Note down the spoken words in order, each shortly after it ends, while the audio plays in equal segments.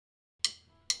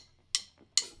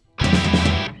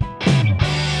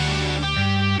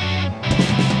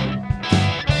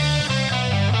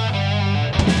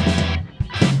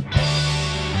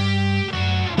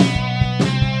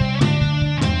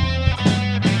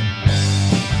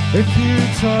If you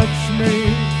touch me,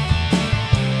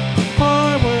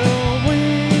 I will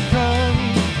weaken.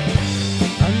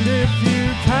 And if you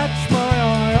catch my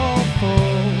eye, I'll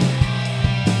fall.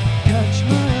 Catch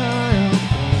my eye, I'll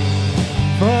fall.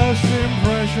 First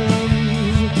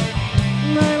impressions,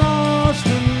 they last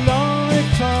a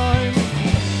lifetime.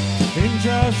 In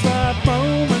just that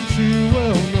moment you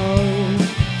will know.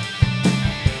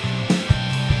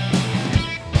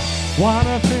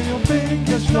 Wanna feel your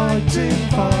fingers lighting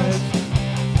fires.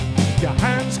 Your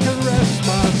hands caress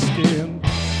my skin.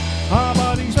 Our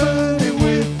bodies burning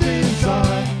with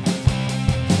desire.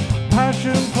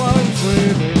 Passion flows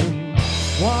within.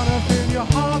 Wanna feel your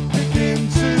heart begin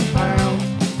to pound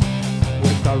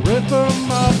with the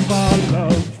rhythm of our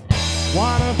love.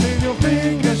 Wanna feel your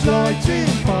fingers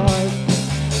lighting fires.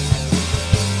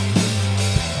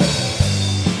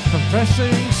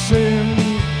 Confessing sin,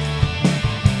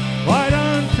 I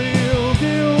don't feel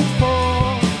guilt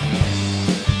for.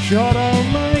 Sure don't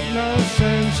make no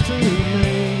sense to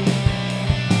me.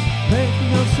 Make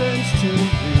no sense to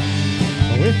me.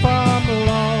 If I'm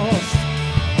lost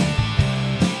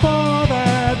for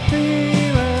that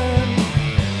feeling,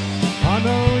 I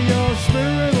know your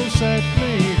spirit will set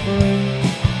me free.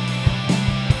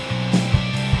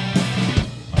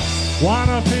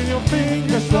 Wanna feel your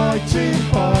fingers lighting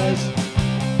fires.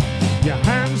 Your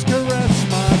hands caress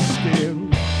my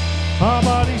skin. Our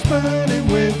bodies burning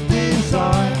with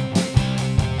desire.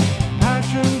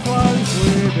 Passion flows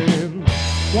within.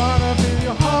 Wanna feel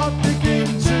your heart begin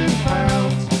to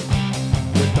pound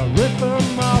with the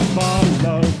rhythm of our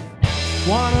love.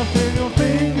 Wanna feel your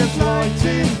fingers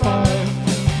lighting fire.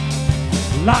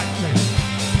 Lightning.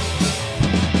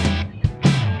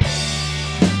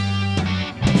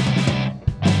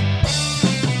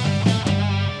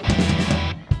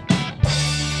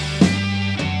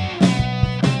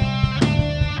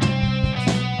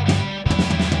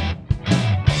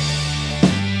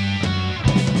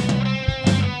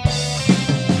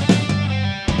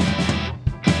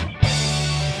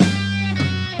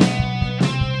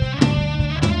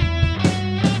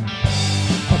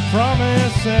 Promise